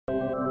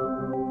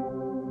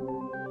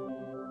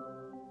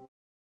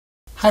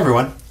Hi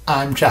everyone,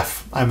 I'm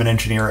Jeff. I'm an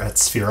engineer at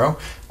Sphero,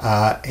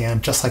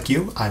 and just like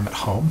you, I'm at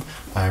home.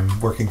 I'm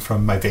working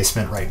from my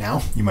basement right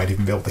now. You might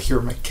even be able to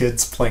hear my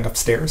kids playing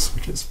upstairs,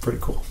 which is pretty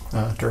cool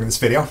during this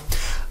video.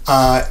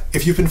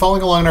 If you've been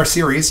following along in our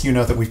series, you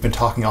know that we've been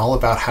talking all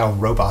about how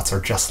robots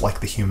are just like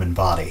the human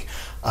body.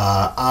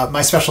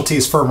 My specialty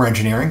is firmware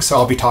engineering, so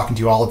I'll be talking to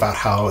you all about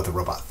how the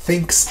robot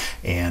thinks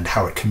and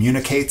how it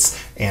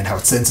communicates and how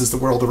it senses the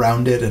world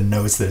around it and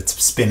knows that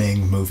it's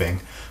spinning,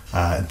 moving,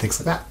 and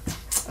things like that.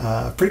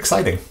 Pretty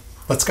exciting.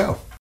 Let's go.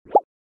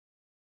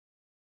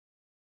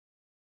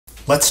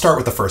 Let's start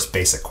with the first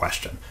basic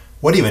question.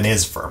 What even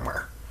is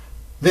firmware?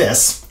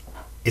 This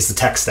is the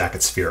tech stack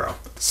at Sphero,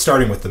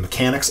 starting with the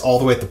mechanics all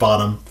the way at the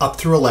bottom, up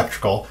through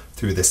electrical,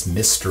 through this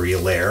mystery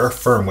layer,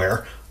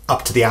 firmware,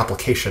 up to the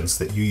applications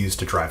that you use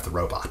to drive the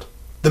robot.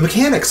 The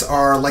mechanics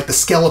are like the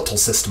skeletal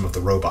system of the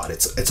robot.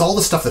 It's all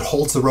the stuff that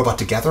holds the robot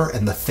together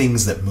and the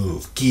things that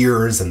move,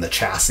 gears and the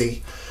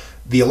chassis.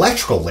 The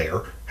electrical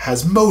layer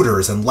has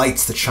motors and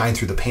lights that shine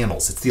through the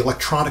panels. It's the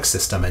electronic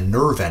system and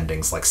nerve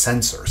endings like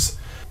sensors.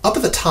 Up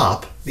at the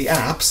top, the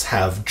apps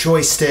have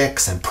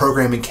joysticks and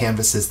programming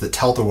canvases that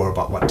tell the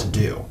robot what to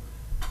do.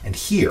 And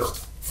here,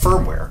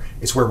 firmware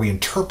is where we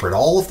interpret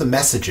all of the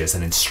messages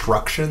and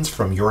instructions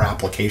from your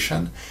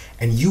application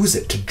and use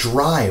it to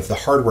drive the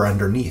hardware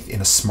underneath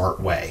in a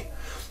smart way.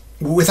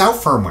 Without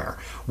firmware,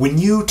 when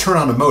you turn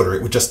on a motor,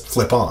 it would just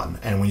flip on,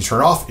 and when you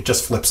turn it off, it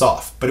just flips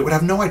off, but it would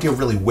have no idea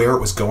really where it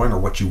was going or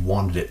what you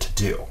wanted it to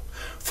do.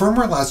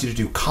 Firmware allows you to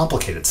do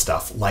complicated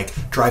stuff,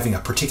 like driving a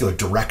particular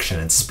direction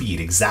and speed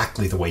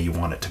exactly the way you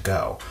want it to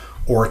go,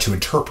 or to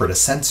interpret a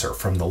sensor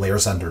from the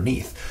layers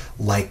underneath,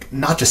 like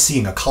not just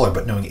seeing a color,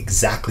 but knowing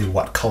exactly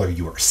what color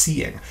you are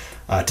seeing.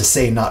 To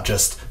say not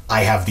just,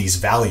 I have these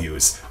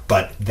values,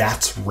 but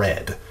that's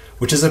red,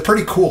 which is a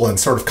pretty cool and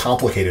sort of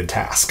complicated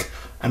task.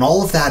 And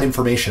all of that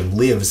information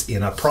lives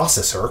in a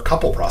processor, a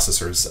couple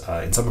processors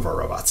in some of our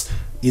robots,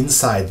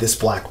 inside this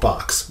black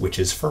box, which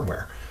is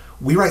firmware.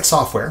 We write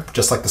software,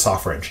 just like the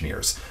software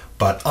engineers,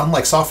 but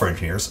unlike software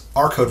engineers,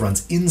 our code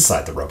runs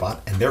inside the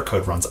robot and their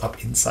code runs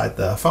up inside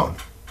the phone.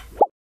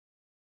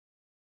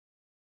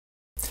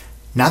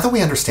 Now that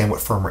we understand what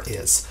firmware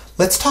is,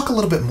 let's talk a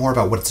little bit more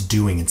about what it's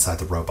doing inside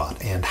the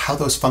robot and how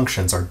those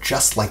functions are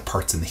just like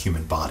parts in the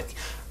human body.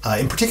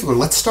 In particular,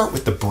 let's start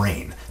with the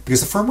brain,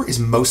 because the firmware is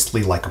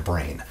mostly like a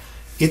brain.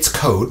 It's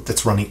code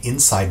that's running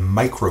inside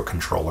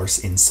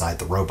microcontrollers inside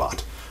the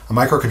robot. A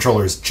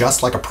microcontroller is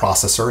just like a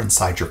processor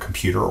inside your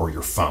computer or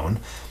your phone,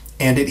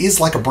 and it is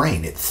like a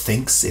brain. It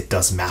thinks, it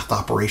does math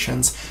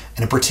operations,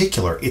 and in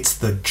particular, it's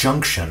the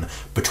junction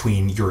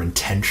between your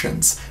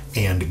intentions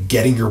and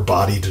getting your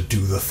body to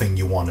do the thing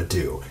you want to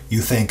do.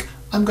 You think,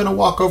 I'm going to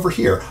walk over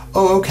here.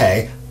 Oh,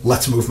 okay,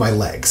 let's move my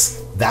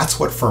legs. That's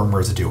what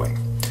firmware is doing.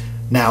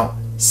 Now,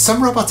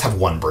 some robots have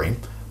one brain,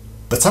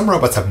 but some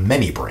robots have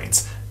many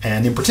brains.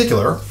 And in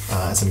particular,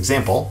 as an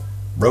example,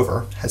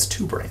 Rover has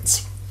two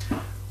brains.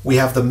 We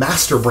have the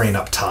master brain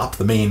up top,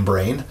 the main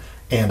brain,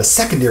 and a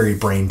secondary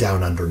brain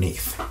down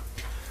underneath.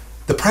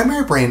 The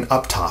primary brain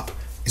up top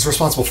is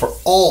responsible for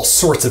all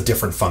sorts of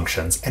different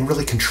functions and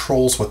really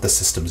controls what the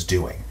system's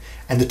doing.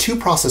 And the two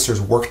processors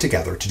work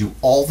together to do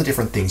all the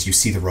different things you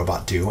see the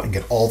robot do and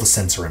get all the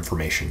sensor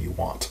information you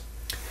want.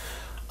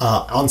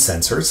 On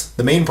sensors,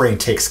 the main brain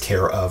takes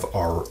care of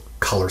our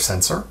color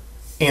sensor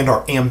and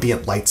our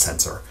ambient light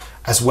sensor,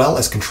 as well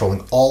as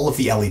controlling all of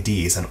the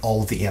LEDs and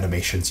all of the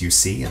animations you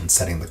see and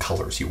setting the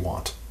colors you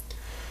want.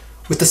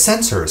 With the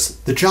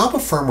sensors, the job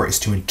of firmware is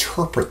to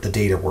interpret the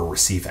data we're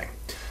receiving.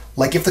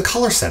 Like if the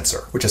color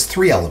sensor, which has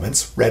three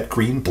elements, red,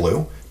 green,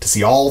 blue, to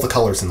see all the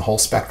colors in the whole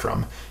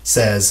spectrum,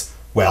 says,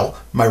 well,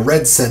 my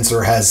red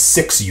sensor has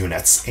 6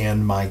 units,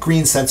 and my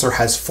green sensor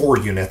has 4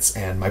 units,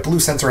 and my blue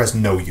sensor has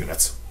no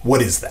units.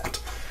 What is that?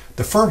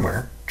 The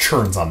firmware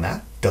churns on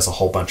that, does a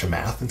whole bunch of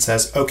math, and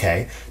says,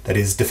 okay, that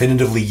is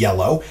definitively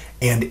yellow,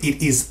 and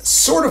it is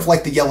sort of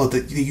like the yellow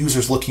that the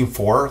user's looking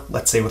for,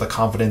 let's say with a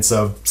confidence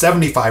of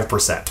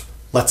 75%.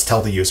 Let's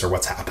tell the user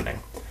what's happening.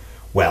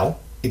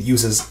 Well, it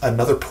uses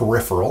another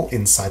peripheral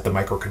inside the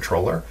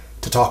microcontroller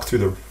to talk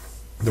through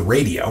the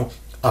radio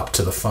up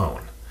to the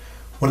phone.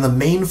 One of the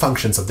main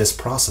functions of this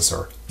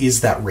processor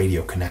is that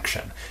radio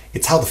connection.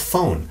 It's how the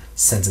phone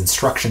sends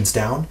instructions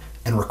down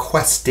and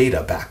requests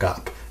data back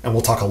up, and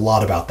we'll talk a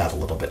lot about that a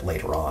little bit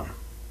later on.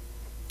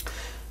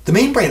 The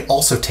main brain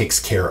also takes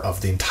care of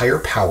the entire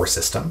power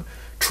system,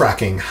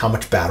 tracking how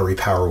much battery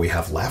power we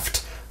have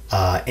left,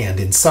 and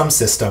in some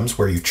systems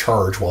where you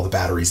charge while the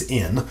battery's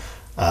in,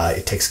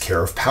 it takes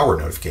care of power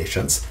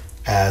notifications,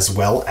 as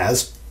well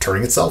as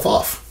turning itself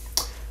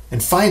off.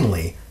 And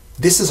finally,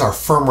 this is our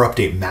firmware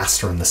update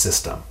master in the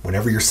system.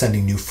 Whenever you're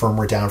sending new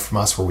firmware down from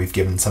us where we've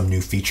given some new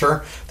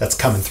feature, that's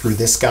coming through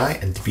this guy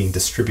and being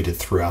distributed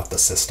throughout the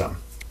system.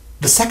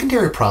 The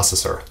secondary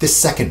processor, this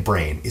second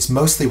brain, is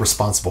mostly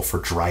responsible for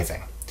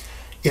driving.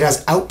 It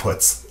has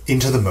outputs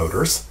into the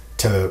motors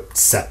to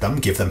set them,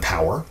 give them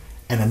power,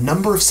 and a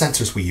number of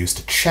sensors we use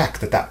to check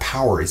that that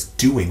power is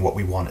doing what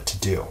we want it to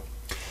do.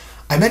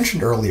 I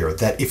mentioned earlier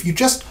that if you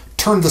just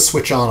turned the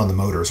switch on the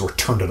motors or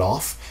turned it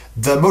off,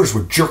 the motors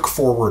would jerk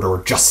forward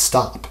or just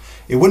stop.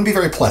 It wouldn't be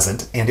very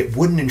pleasant, and it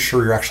wouldn't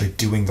ensure you're actually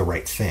doing the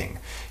right thing.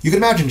 You can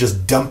imagine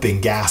just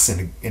dumping gas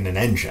in an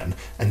engine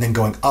and then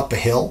going up a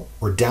hill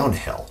or down a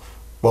hill.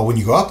 Well, when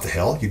you go up the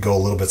hill, you go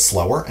a little bit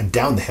slower, and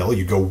down the hill,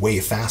 you go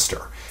way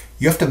faster.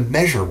 You have to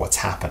measure what's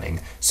happening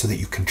so that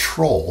you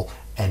control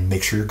and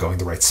make sure you're going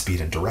the right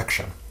speed and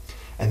direction.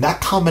 And that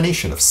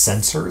combination of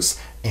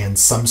sensors and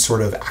some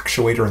sort of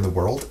actuator in the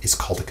world is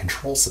called a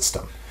control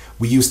system.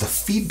 We use the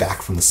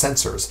feedback from the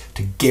sensors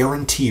to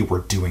guarantee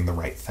we're doing the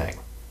right thing.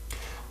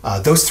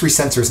 Those three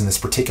sensors in this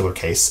particular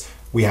case,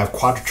 we have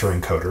quadrature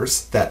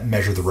encoders that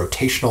measure the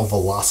rotational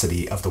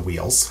velocity of the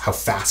wheels, how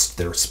fast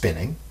they're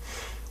spinning.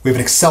 We have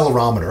an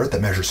accelerometer that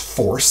measures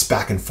force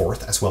back and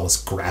forth as well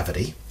as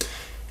gravity,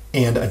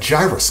 and a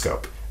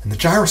gyroscope. And the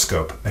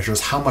gyroscope measures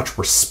how much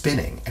we're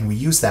spinning, and we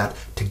use that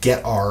to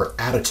get our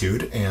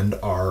attitude and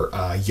our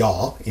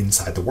yaw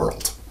inside the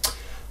world.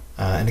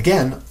 And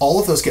again, all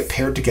of those get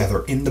paired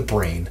together in the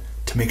brain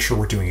to make sure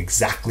we're doing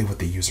exactly what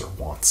the user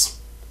wants.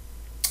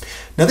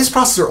 Now, this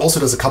processor also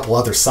does a couple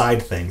other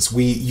side things.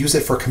 We use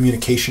it for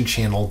communication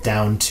channel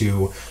down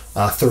to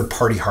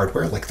third-party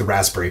hardware like the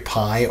Raspberry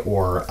Pi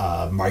or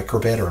a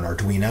microbit or an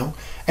Arduino.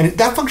 And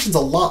that functions a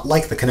lot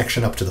like the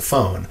connection up to the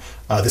phone.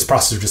 This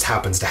processor just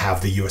happens to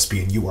have the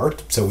USB and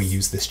UART, so we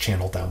use this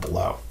channel down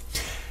below.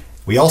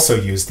 We also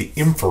use the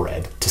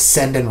infrared to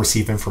send and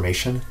receive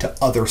information to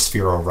other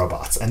Sphero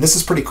robots. And this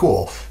is pretty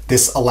cool.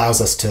 This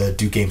allows us to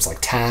do games like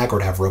tag or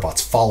to have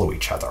robots follow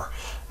each other.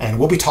 And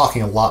we'll be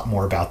talking a lot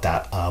more about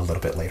that a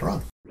little bit later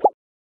on.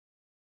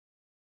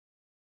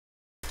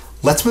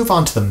 Let's move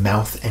on to the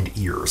mouth and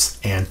ears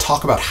and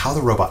talk about how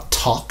the robot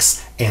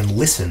talks and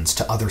listens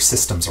to other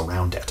systems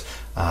around it.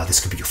 This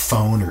could be your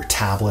phone or your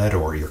tablet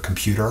or your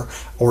computer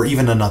or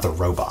even another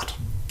robot.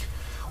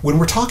 When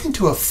we're talking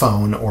to a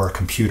phone or a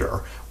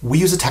computer, we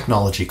use a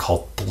technology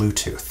called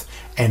Bluetooth,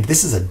 and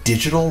this is a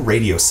digital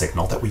radio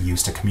signal that we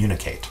use to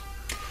communicate.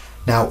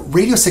 Now,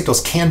 radio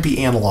signals can be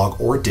analog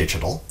or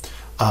digital.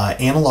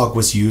 Analog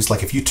was used,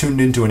 like if you tuned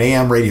into an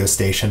AM radio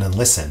station and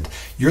listened,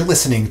 you're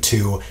listening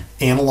to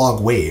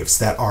analog waves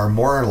that are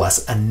more or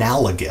less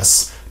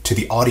analogous to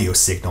the audio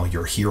signal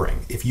you're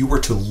hearing. If you were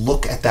to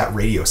look at that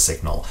radio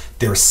signal,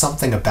 there's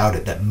something about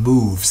it that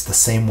moves the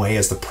same way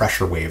as the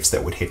pressure waves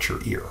that would hit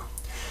your ear.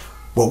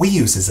 What we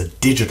use is a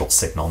digital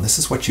signal, and this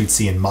is what you'd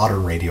see in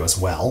modern radio as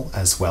well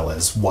as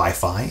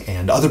Wi-Fi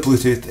and other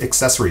Bluetooth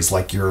accessories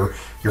like your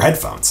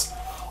headphones.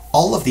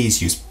 All of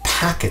these use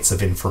packets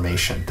of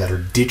information that are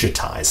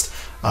digitized.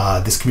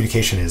 This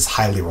communication is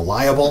highly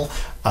reliable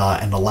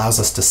and allows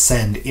us to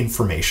send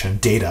information,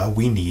 data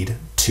we need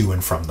to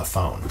and from the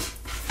phone.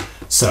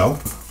 So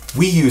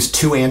we use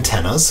two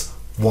antennas,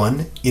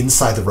 one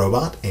inside the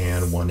robot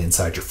and one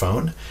inside your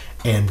phone,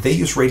 and they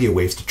use radio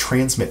waves to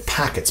transmit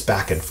packets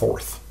back and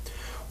forth.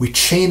 We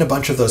chain a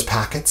bunch of those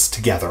packets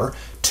together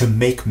to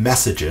make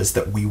messages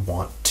that we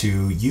want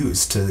to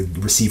use to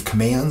receive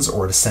commands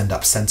or to send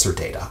up sensor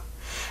data.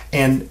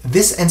 And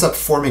this ends up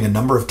forming a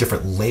number of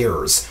different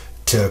layers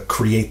to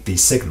create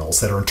these signals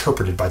that are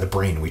interpreted by the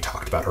brain we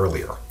talked about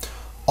earlier.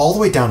 All the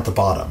way down at the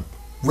bottom,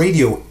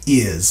 radio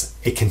is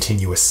a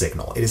continuous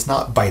signal. It is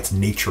not by its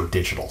nature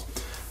digital.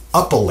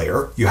 Up a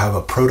layer, you have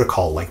a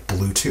protocol like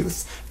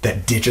Bluetooth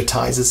that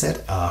digitizes it,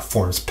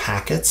 forms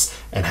packets,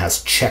 and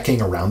has checking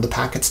around the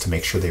packets to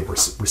make sure they were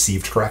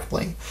received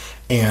correctly.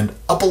 And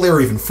up a layer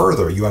even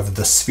further, you have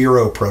the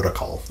Sphero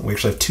protocol. We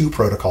actually have two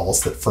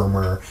protocols that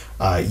firmware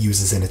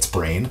uses in its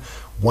brain.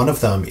 One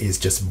of them is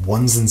just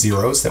ones and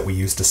zeros that we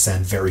use to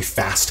send very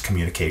fast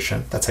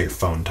communication. That's how your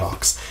phone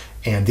talks.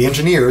 And the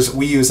engineers,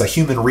 we use a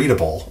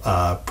human-readable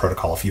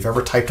protocol. If you've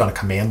ever typed on a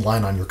command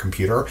line on your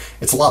computer,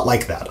 it's a lot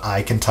like that.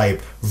 I can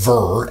type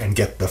ver and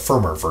get the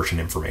firmware version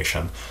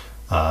information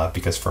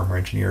because firmware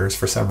engineers,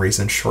 for some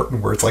reason,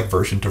 shorten words like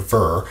version to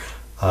ver.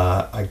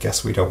 I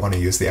guess we don't want to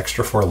use the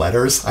extra 4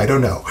 letters. I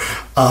don't know.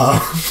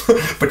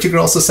 But you can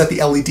also set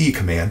the LED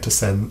command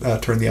to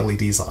turn the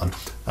LEDs on.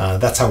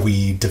 That's how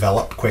we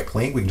develop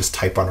quickly. We can just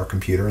type on our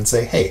computer and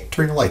say, hey,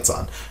 turn your lights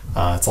on.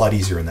 It's a lot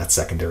easier in that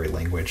secondary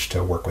language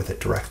to work with it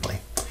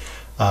directly.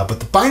 But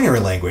the binary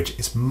language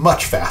is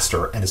much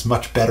faster and is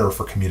much better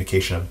for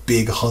communication of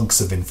big hunks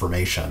of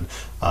information,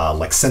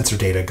 like sensor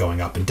data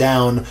going up and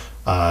down,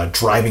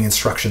 driving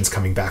instructions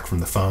coming back from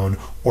the phone,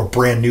 or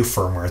brand new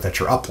firmware that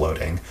you're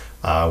uploading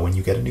when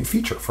you get a new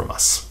feature from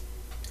us.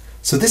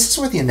 So this is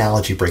where the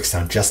analogy breaks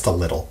down just a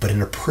little, but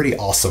in a pretty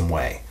awesome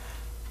way.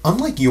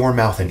 Unlike your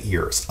mouth and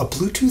ears, a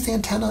Bluetooth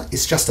antenna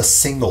is just a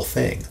single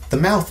thing. The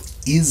mouth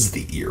is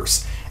the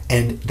ears,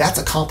 and that's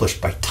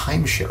accomplished by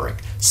time sharing.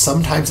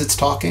 Sometimes it's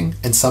talking,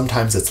 and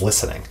sometimes it's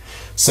listening.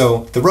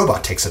 So the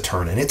robot takes a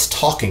turn, and it's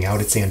talking out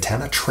its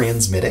antenna,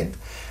 transmitting,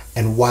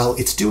 and while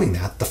it's doing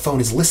that, the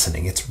phone is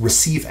listening, it's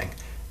receiving.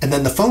 And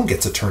then the phone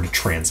gets a turn to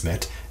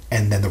transmit,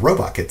 and then the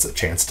robot gets a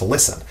chance to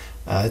listen.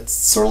 It's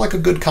sort of like a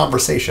good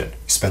conversation. You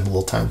spend a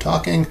little time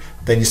talking,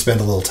 then you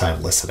spend a little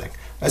time listening.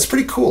 It's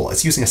pretty cool.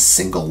 It's using a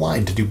single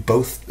line to do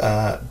both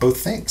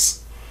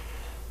things.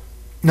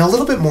 Now, a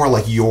little bit more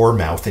like your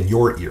mouth and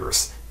your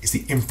ears is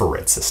the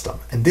infrared system.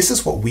 And this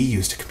is what we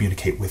use to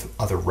communicate with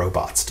other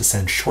robots, to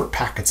send short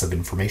packets of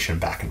information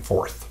back and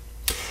forth.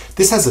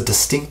 This has a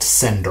distinct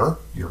sender,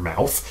 your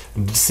mouth,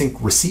 and a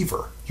distinct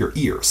receiver, your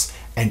ears.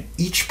 And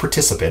each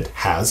participant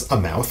has a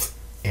mouth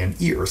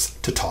and ears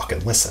to talk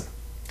and listen.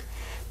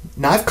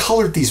 Now, I've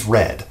colored these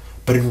red,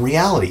 but in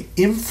reality,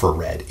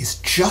 infrared is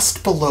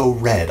just below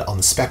red on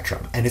the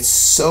spectrum, and it's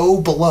so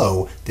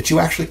below that you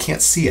actually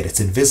can't see it.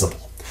 It's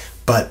invisible.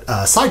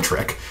 But side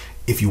trick,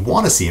 if you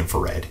want to see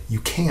infrared, you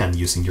can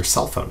using your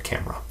cell phone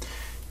camera.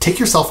 Take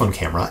your cell phone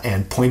camera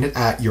and point it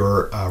at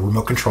your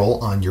remote control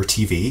on your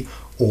TV,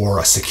 or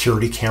a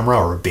security camera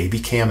or a baby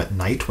cam at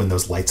night when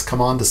those lights come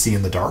on to see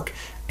in the dark,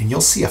 and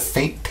you'll see a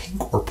faint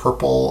pink or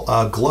purple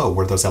glow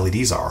where those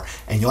LEDs are,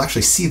 and you'll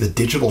actually see the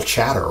digital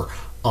chatter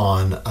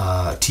on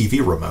a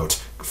TV remote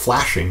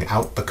flashing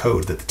out the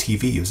code that the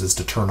TV uses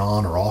to turn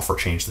on or off or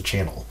change the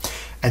channel.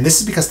 And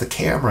this is because the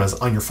cameras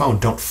on your phone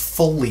don't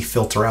fully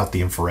filter out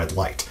the infrared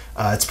light.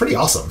 It's pretty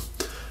awesome.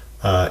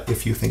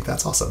 If you think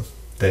that's awesome,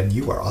 then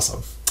you are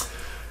awesome.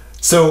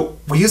 So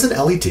we use an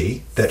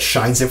LED that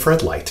shines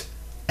infrared light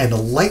and a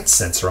light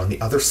sensor on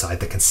the other side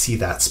that can see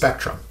that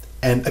spectrum.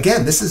 And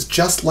again, this is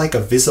just like a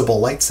visible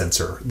light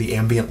sensor, the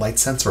ambient light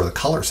sensor or the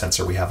color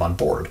sensor we have on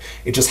board.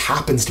 It just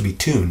happens to be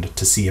tuned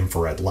to see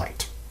infrared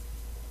light.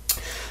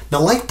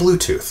 Now, like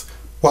Bluetooth,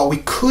 while we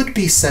could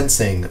be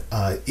sensing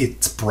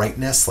its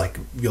brightness, like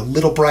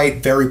little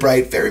bright, very,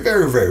 very,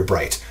 very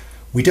bright,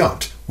 we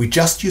don't. We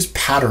just use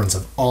patterns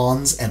of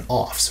ons and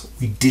offs.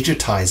 We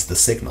digitize the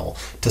signal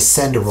to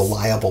send a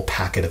reliable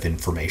packet of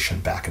information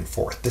back and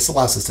forth. This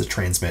allows us to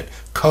transmit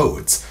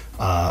codes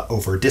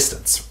over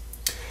distance.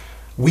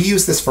 We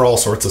use this for all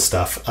sorts of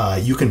stuff.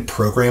 You can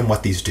program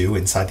what these do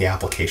inside the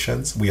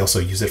applications. We also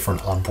use it for an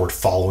onboard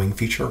following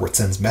feature where it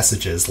sends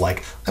messages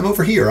like, I'm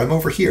over here,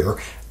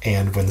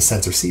 and when the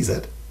sensor sees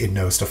it, it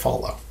knows to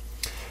follow.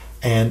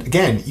 And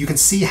again, you can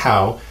see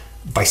how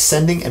by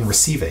sending and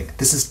receiving,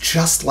 this is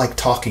just like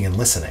talking and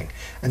listening,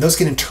 and those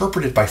get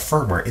interpreted by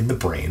firmware in the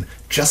brain,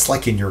 just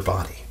like in your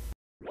body.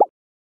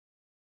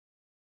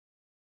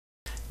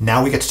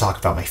 Now we get to talk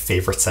about my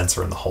favorite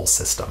sensor in the whole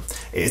system.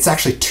 It's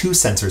actually two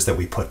sensors that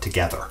we put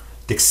together,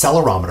 the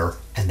accelerometer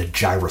and the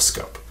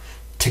gyroscope.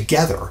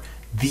 Together,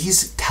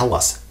 these tell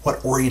us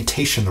what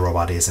orientation the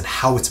robot is and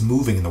how it's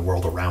moving in the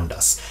world around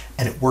us.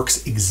 And it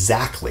works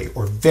exactly,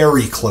 or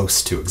very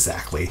close to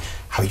exactly,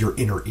 how your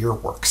inner ear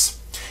works.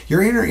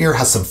 Your inner ear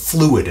has some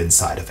fluid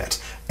inside of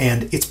it,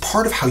 and it's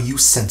part of how you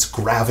sense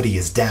gravity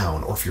is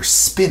down, or if you're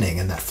spinning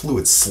and that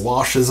fluid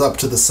sloshes up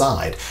to the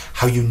side,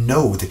 how you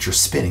know that you're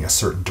spinning a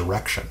certain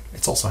direction.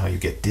 It's also how you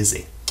get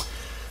dizzy.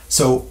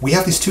 So we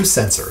have these two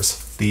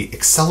sensors, the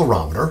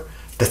accelerometer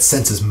that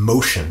senses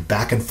motion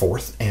back and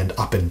forth and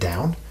up and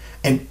down.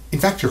 And in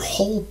fact, your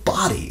whole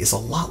body is a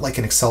lot like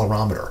an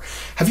accelerometer.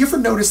 Have you ever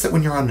noticed that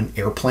when you're on an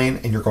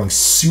airplane and you're going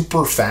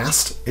super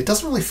fast, it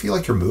doesn't really feel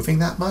like you're moving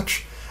that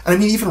much? And I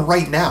mean, even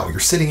right now, you're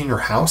sitting in your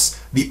house,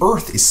 the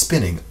Earth is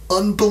spinning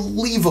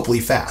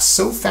unbelievably fast,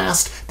 so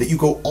fast that you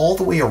go all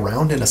the way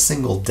around in a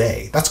single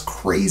day. That's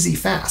crazy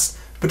fast,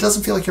 but it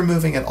doesn't feel like you're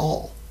moving at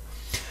all.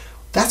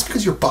 That's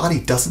because your body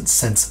doesn't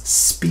sense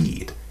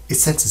speed. It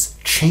senses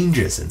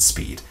changes in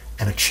speed,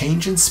 and a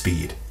change in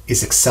speed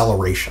is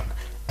acceleration.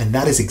 And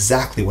that is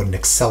exactly what an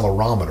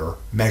accelerometer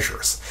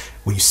measures.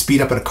 When you speed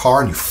up in a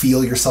car and you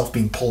feel yourself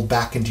being pulled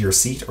back into your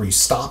seat, or you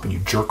stop and you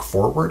jerk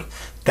forward,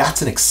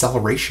 that's an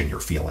acceleration you're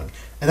feeling.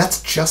 And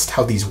that's just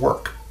how these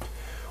work.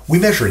 We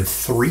measure in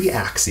 3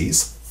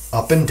 axes,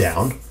 up and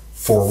down,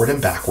 forward and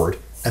backward,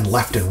 and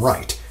left and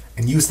right,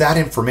 and use that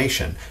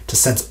information to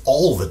sense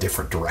all the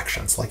different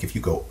directions. Like if you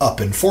go up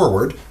and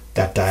forward,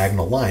 that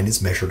diagonal line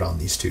is measured on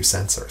these 2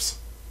 sensors.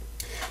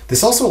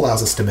 This also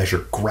allows us to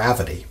measure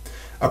gravity.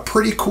 A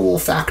pretty cool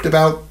fact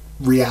about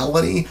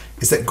reality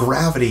is that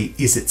gravity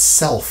is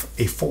itself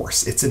a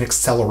force. It's an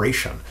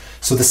acceleration.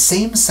 So the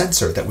same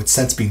sensor that would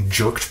sense being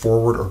jerked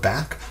forward or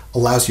back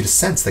allows you to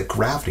sense that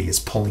gravity is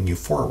pulling you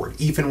forward,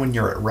 even when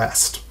you're at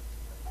rest.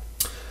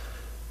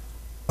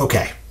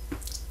 Okay,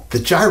 the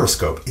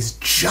gyroscope is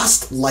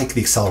just like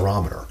the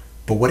accelerometer,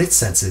 but what it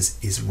senses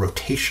is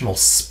rotational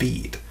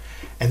speed.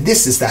 And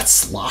this is that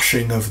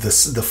sloshing of the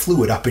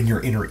fluid up in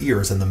your inner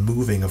ears and the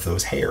moving of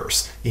those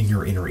hairs in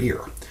your inner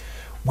ear.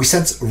 We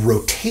sense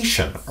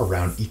rotation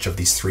around each of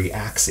these 3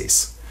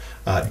 axes.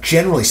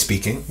 Generally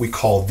speaking, we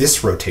call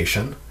this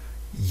rotation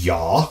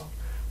yaw,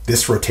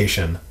 this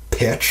rotation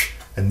pitch,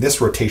 and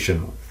this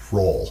rotation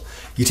roll.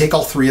 You take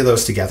all 3 of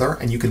those together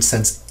and you can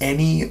sense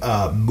any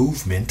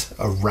movement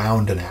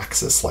around an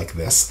axis like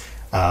this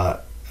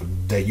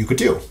that you could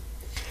do.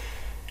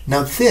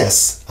 Now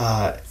this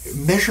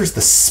measures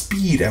the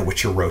speed at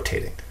which you're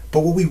rotating. But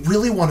what we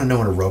really want to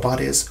know in a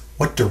robot is,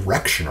 what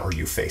direction are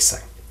you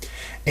facing?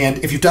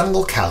 And if you've done a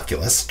little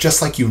calculus, just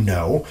like you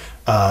know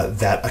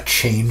that a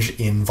change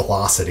in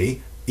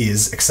velocity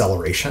is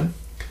acceleration,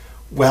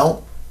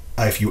 well,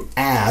 if you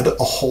add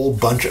a whole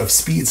bunch of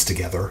speeds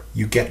together,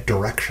 you get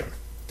direction.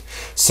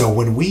 So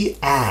when we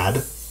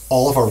add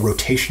all of our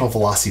rotational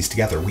velocities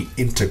together, we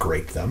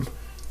integrate them,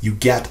 you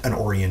get an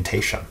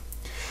orientation.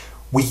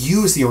 We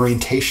use the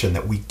orientation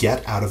that we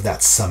get out of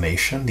that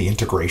summation, the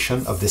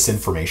integration of this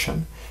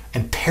information,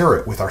 and pair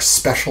it with our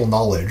special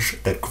knowledge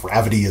that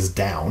gravity is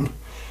down,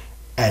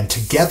 and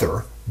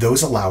together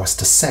those allow us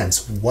to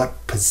sense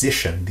what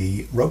position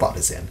the robot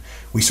is in.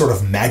 We sort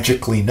of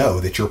magically know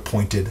that you're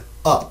pointed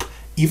up,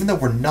 even though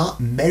we're not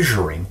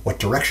measuring what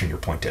direction you're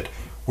pointed.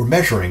 We're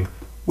measuring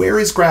where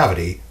is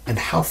gravity and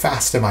how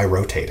fast am I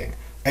rotating.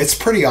 It's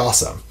pretty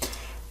awesome.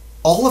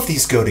 All of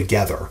these go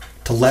together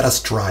to let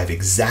us drive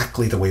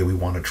exactly the way we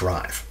want to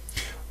drive.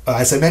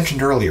 As I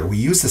mentioned earlier, we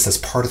use this as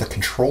part of the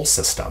control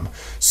system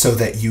so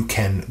that you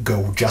can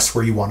go just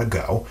where you want to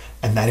go,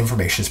 and that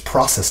information is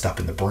processed up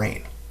in the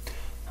brain.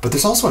 But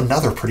there's also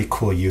another pretty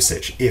cool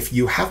usage. If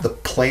you have the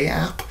Play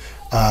app,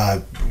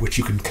 which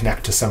you can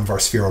connect to some of our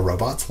Sphero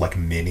robots, like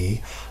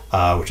Mini,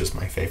 which is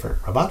my favorite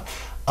robot,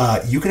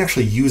 you can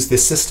actually use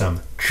this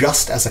system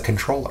just as a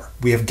controller.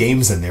 We have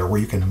games in there where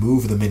you can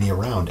move the Mini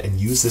around and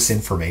use this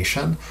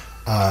information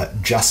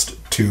just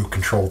to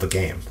control the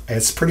game.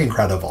 It's pretty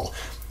incredible.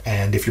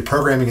 And if you're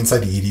programming inside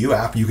the EDU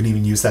app, you can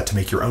even use that to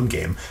make your own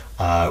game.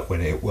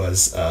 When it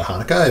was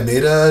Hanukkah, I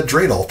made a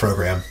dreidel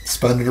program,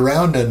 spun it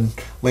around and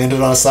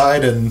landed on a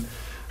side and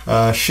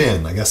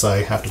shin. I guess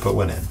I have to put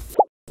one in.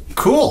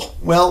 Cool.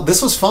 Well,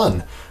 this was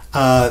fun.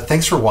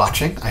 Thanks for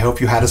watching. I hope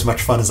you had as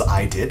much fun as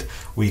I did.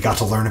 We got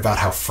to learn about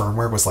how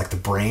firmware was like the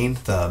brain,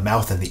 the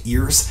mouth and the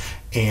ears,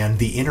 and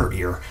the inner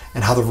ear,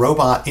 and how the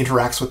robot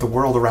interacts with the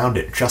world around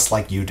it just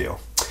like you do.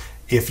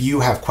 If you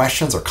have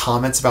questions or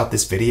comments about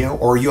this video,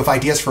 or you have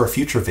ideas for a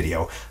future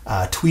video,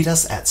 tweet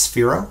us at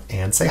Sphero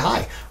and say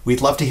hi. We'd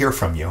love to hear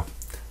from you.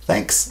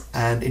 Thanks,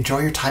 and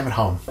enjoy your time at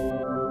home.